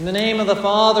In the name of the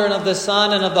Father, and of the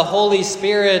Son, and of the Holy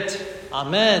Spirit.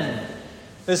 Amen.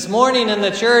 This morning in the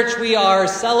church, we are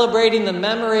celebrating the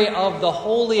memory of the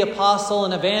holy apostle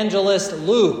and evangelist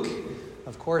Luke.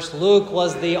 Of course, Luke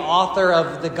was the author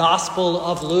of the Gospel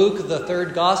of Luke, the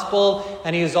third Gospel,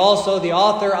 and he is also the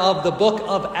author of the book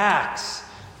of Acts.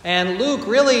 And Luke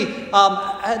really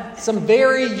had some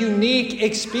very unique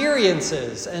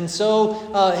experiences. And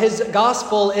so his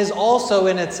gospel is also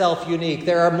in itself unique.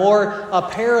 There are more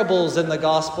parables in the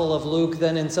Gospel of Luke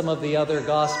than in some of the other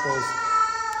Gospels.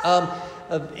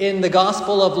 In the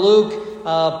Gospel of Luke,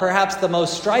 perhaps the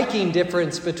most striking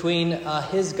difference between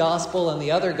his Gospel and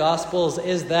the other Gospels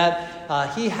is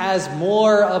that he has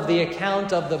more of the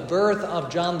account of the birth of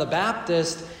John the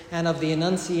Baptist and of the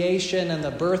Annunciation and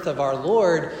the birth of our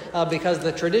Lord, because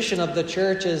the tradition of the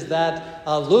church is that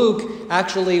Luke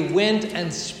actually went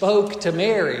and spoke to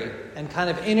Mary and kind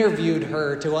of interviewed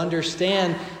her to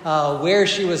understand where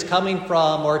she was coming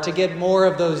from, or to get more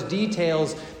of those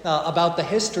details about the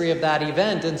history of that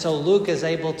event. And so Luke is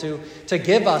able to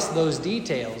give us those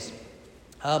details.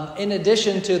 In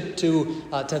addition to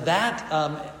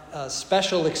that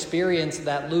special experience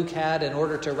that Luke had in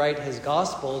order to write his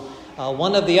gospel,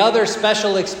 one of the other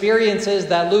special experiences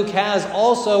that Luke has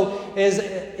also is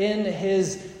in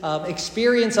his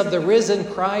experience of the risen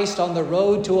Christ on the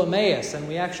road to Emmaus. And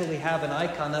we actually have an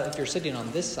icon. If you're sitting on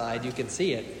this side, you can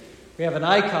see it. We have an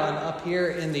icon up here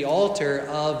in the altar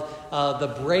of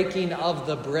the breaking of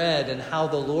the bread and how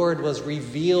the Lord was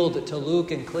revealed to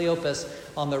Luke and Cleopas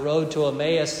on the road to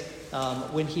Emmaus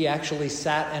when he actually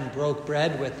sat and broke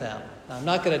bread with them. I'm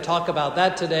not going to talk about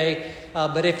that today,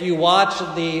 but if you watch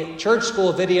the church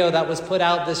school video that was put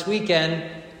out this weekend,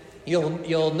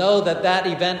 you'll know that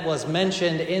event was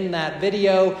mentioned in that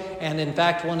video. And in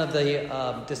fact, one of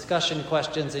the discussion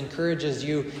questions encourages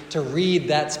you to read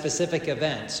that specific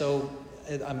event. So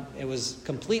it was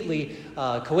completely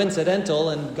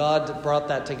coincidental, and God brought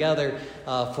that together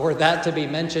for that to be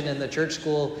mentioned in the church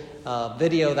school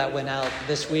video that went out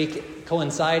this week,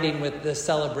 coinciding with the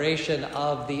celebration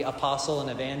of the apostle and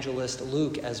evangelist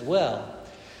Luke as well.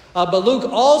 But Luke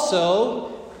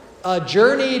also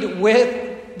journeyed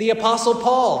with the apostle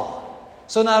Paul.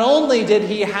 So not only did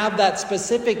he have that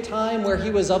specific time where he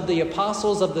was of the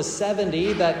apostles of the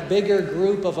 70, that bigger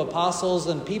group of apostles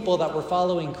and people that were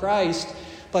following Christ,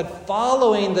 but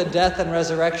following the death and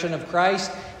resurrection of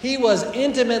Christ, he was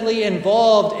intimately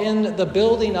involved in the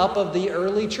building up of the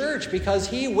early church, because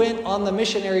he went on the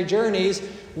missionary journeys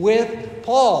with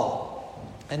Paul.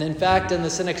 And in fact, in the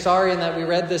Synaxarion that we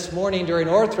read this morning during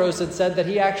Orthodox, it said that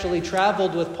he actually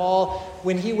traveled with Paul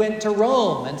when he went to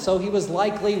Rome. And so he was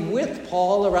likely with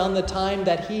Paul around the time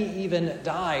that he even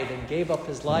died and gave up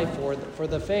his life for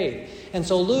the faith. And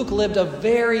so Luke lived a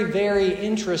very, very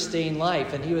interesting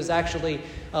life. And he was actually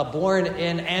born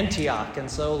in Antioch. And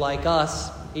so like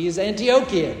us, he's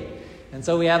Antiochian. And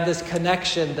so we have this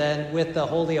connection then with the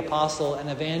holy apostle and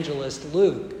evangelist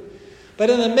Luke. But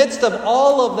in the midst of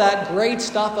all of that great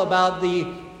stuff about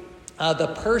the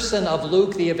person of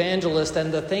Luke the evangelist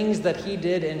and the things that he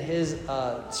did in his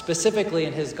specifically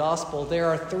in his gospel, there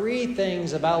are three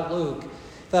things about Luke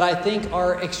that I think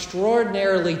are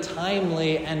extraordinarily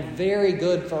timely and very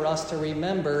good for us to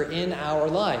remember in our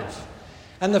life.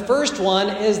 And the first one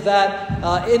is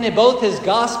that in both his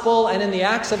gospel and in the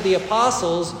Acts of the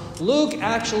Apostles, Luke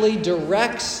actually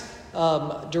directs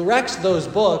those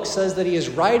books, says that he is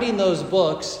writing those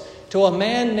books to a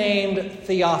man named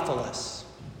Theophilus.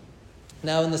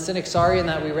 Now in the Synaxarion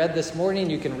that we read this morning,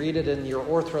 you can read it in your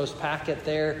Orthros packet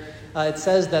there, it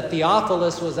says that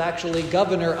Theophilus was actually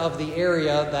governor of the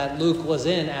area that Luke was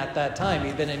in at that time.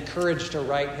 He'd been encouraged to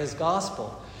write his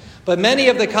gospel. But many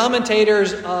of the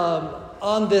commentators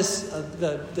on this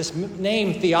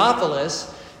name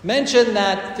Theophilus mention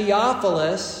that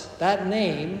Theophilus, that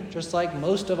name, just like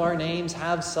most of our names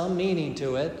have some meaning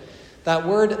to it, that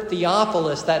word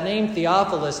Theophilus, that name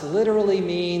Theophilus, literally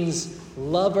means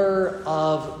lover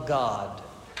of God.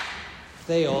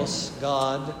 Theos,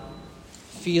 God,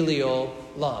 filio,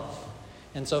 love.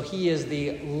 And so he is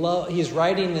he's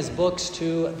writing his books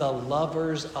to the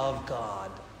lovers of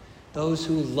God, those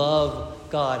who love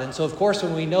God. And so, of course,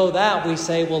 when we know that, we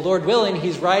say, well, Lord willing,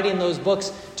 he's writing those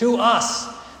books to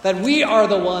us, that we are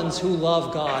the ones who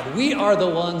love God. We are the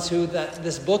ones who that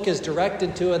this book is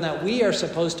directed to, and that we are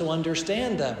supposed to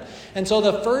understand them. And so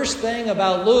the first thing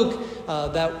about Luke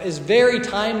that is very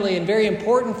timely and very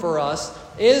important for us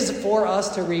is for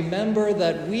us to remember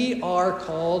that we are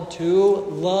called to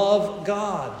love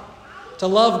God. To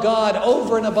love God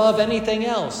over and above anything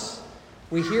else.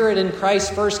 We hear it in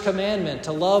Christ's first commandment,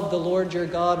 to love the Lord your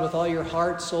God with all your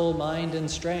heart, soul, mind, and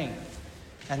strength.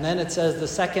 And then it says the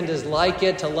second is like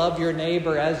it, to love your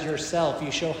neighbor as yourself. You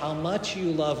show how much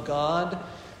you love God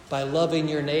by loving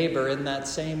your neighbor in that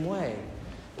same way.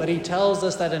 But he tells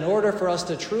us that in order for us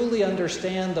to truly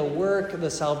understand the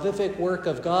salvific work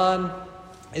of God,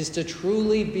 is to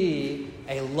truly be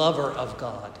a lover of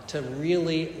God, to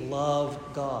really love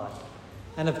God.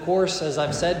 And of course, as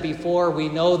I've said before, we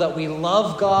know that we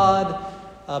love God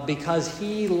because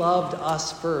he loved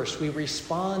us first. We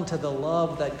respond to the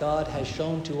love that God has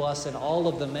shown to us in all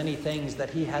of the many things that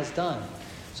he has done.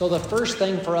 So the first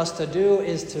thing for us to do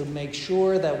is to make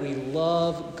sure that we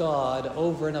love God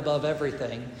over and above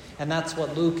everything. And that's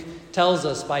what Luke tells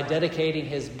us by dedicating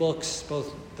his books,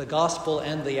 both the Gospel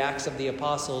and the Acts of the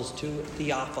Apostles, to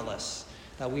Theophilus,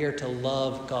 that we are to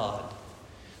love God.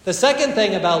 The second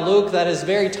thing about Luke that is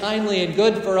very timely and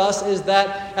good for us is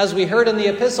that, as we heard in the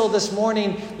epistle this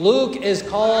morning, Luke is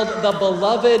called the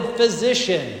beloved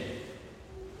physician.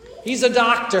 He's a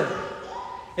doctor.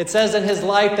 It says in his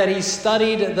life that he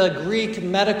studied the Greek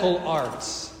medical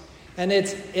arts. And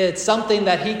it's something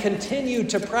that he continued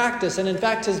to practice. And in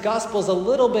fact, his gospel is a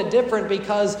little bit different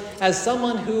because as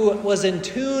someone who was in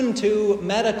tune to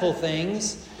medical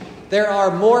things, there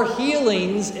are more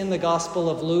healings in the Gospel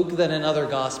of Luke than in other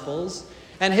Gospels.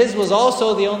 And his was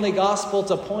also the only Gospel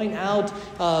to point out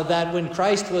that when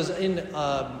Christ was in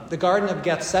the Garden of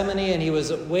Gethsemane and he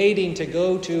was waiting to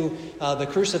go to the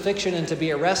crucifixion and to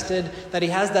be arrested, that he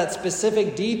has that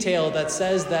specific detail that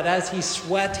says that as he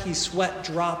sweat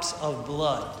drops of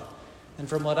blood. And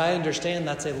from what I understand,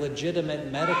 that's a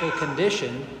legitimate medical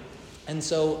condition. And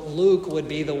so Luke would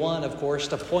be the one, of course,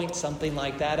 to point something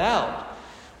like that out.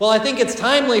 Well, I think it's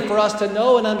timely for us to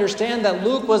know and understand that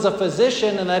Luke was a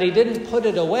physician and that he didn't put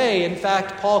it away. In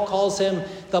fact, Paul calls him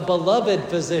the beloved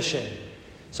physician.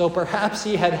 So perhaps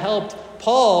he had helped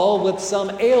Paul with some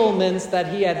ailments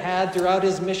that he had had throughout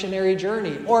his missionary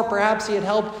journey. Or perhaps he had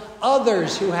helped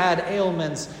others who had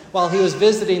ailments while he was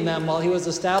visiting them, while he was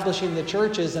establishing the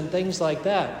churches and things like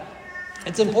that.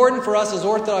 It's important for us as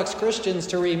Orthodox Christians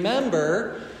to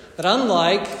remember that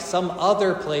unlike some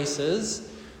other places,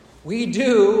 we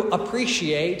do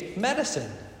appreciate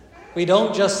medicine. We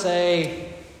don't just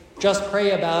say, just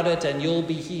pray about it and you'll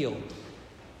be healed.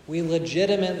 We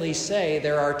legitimately say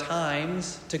there are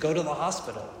times to go to the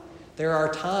hospital. There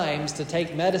are times to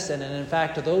take medicine. And in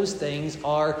fact, those things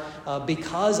are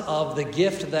because of the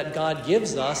gift that God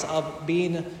gives us of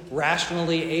being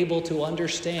rationally able to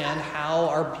understand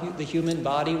how the human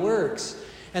body works.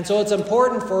 And so it's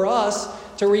important for us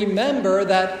to remember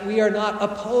that we are not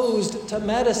opposed to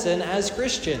medicine as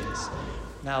Christians.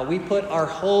 Now, we put our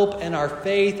hope and our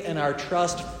faith and our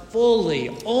trust fully,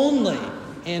 only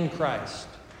in Christ.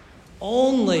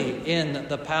 Only in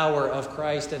the power of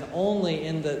Christ and only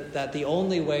in the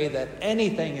only way that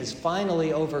anything is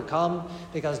finally overcome,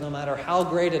 because no matter how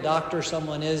great a doctor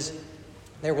someone is,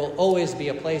 there will always be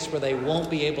a place where they won't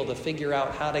be able to figure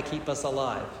out how to keep us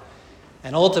alive.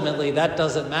 And ultimately, that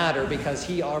doesn't matter because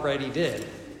he already did.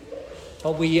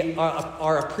 But we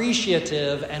are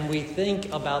appreciative and we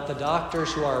think about the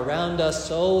doctors who are around us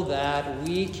so that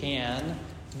we can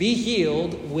be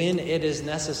healed when it is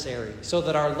necessary, so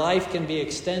that our life can be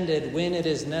extended when it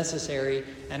is necessary.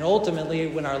 And ultimately,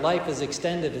 when our life is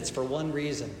extended, it's for one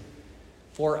reason: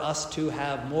 for us to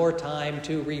have more time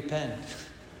to repent.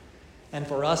 And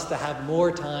for us to have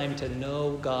more time to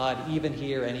know God even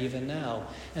here and even now.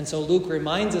 And so Luke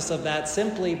reminds us of that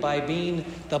simply by being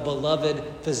the beloved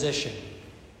physician.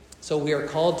 So we are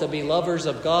called to be lovers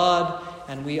of God,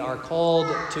 and we are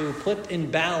called to put in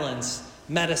balance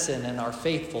medicine and our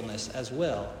faithfulness as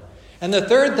well. And the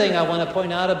third thing I want to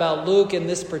point out about Luke in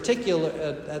this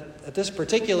at this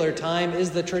particular time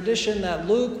is the tradition that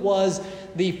Luke was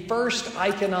the first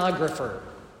iconographer.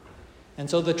 And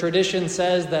so the tradition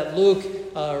says that Luke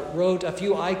wrote a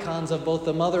few icons of both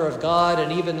the Mother of God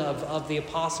and even of the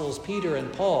apostles Peter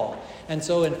and Paul. And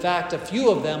so, in fact, a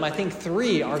few of them, I think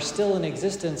 3, are still in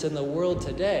existence in the world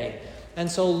today.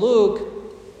 And so Luke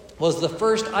was the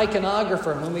first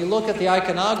iconographer. And when we look at the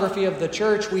iconography of the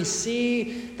church, we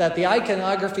see that the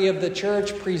iconography of the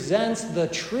church presents the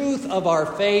truth of our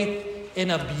faith in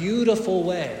a beautiful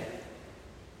way.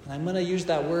 And I'm going to use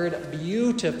that word,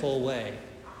 beautiful way.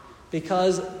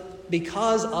 Because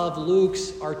of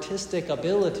Luke's artistic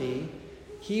ability,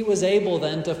 he was able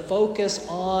then to focus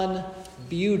on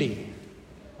beauty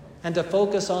and to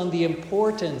focus on the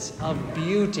importance of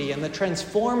beauty and the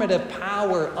transformative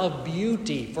power of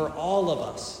beauty for all of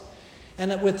us.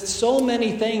 And with so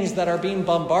many things that are being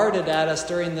bombarded at us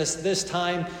during this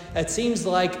time, it seems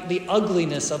like the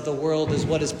ugliness of the world is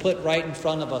what is put right in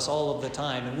front of us all of the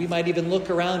time. And we might even look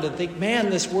around and think,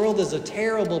 man, this world is a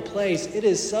terrible place. It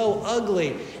is so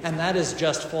ugly. And that is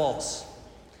just false.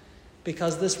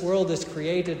 Because this world is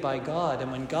created by God.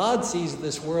 And when God sees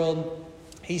this world,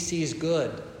 he sees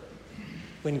good.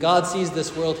 When God sees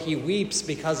this world, he weeps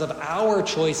because of our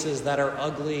choices that are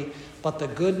ugly. But the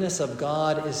goodness of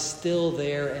God is still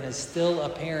there and is still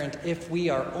apparent if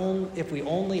we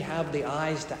only have the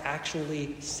eyes to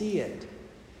actually see it.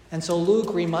 And so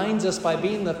Luke reminds us by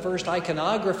being the first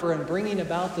iconographer and bringing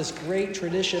about this great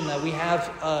tradition that we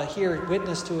have here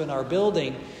witness to in our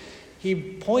building. He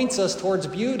points us towards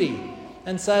beauty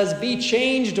and says, be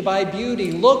changed by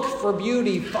beauty. Look for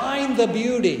beauty. Find the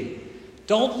beauty.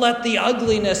 Don't let the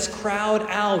ugliness crowd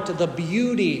out the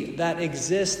beauty that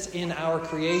exists in our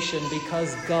creation,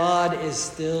 because God is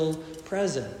still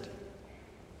present.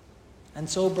 And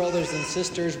so, brothers and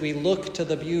sisters, we look to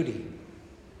the beauty.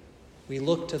 We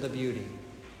look to the beauty.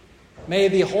 May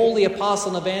the holy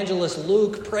apostle and evangelist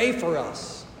Luke pray for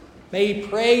us. May he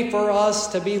pray for us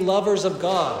to be lovers of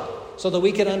God, so that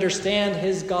we can understand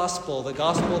his gospel, the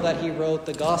gospel that he wrote,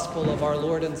 the gospel of our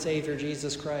Lord and Savior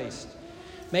Jesus Christ.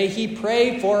 May he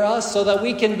pray for us so that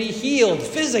we can be healed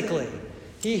physically.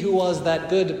 He who was that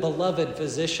good, beloved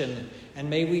physician. And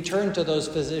may we turn to those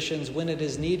physicians when it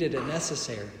is needed and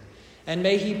necessary. And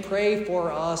may he pray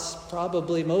for us,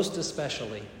 probably most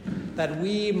especially, that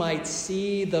we might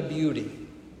see the beauty.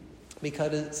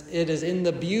 Because it is in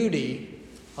the beauty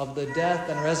of the death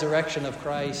and resurrection of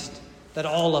Christ that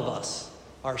all of us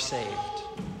are saved.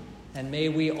 And may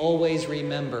we always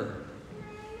remember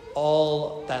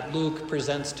all that Luke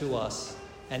presents to us,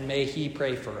 and may he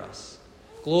pray for us.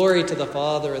 Glory to the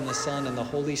Father, and the Son, and the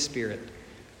Holy Spirit.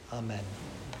 Amen.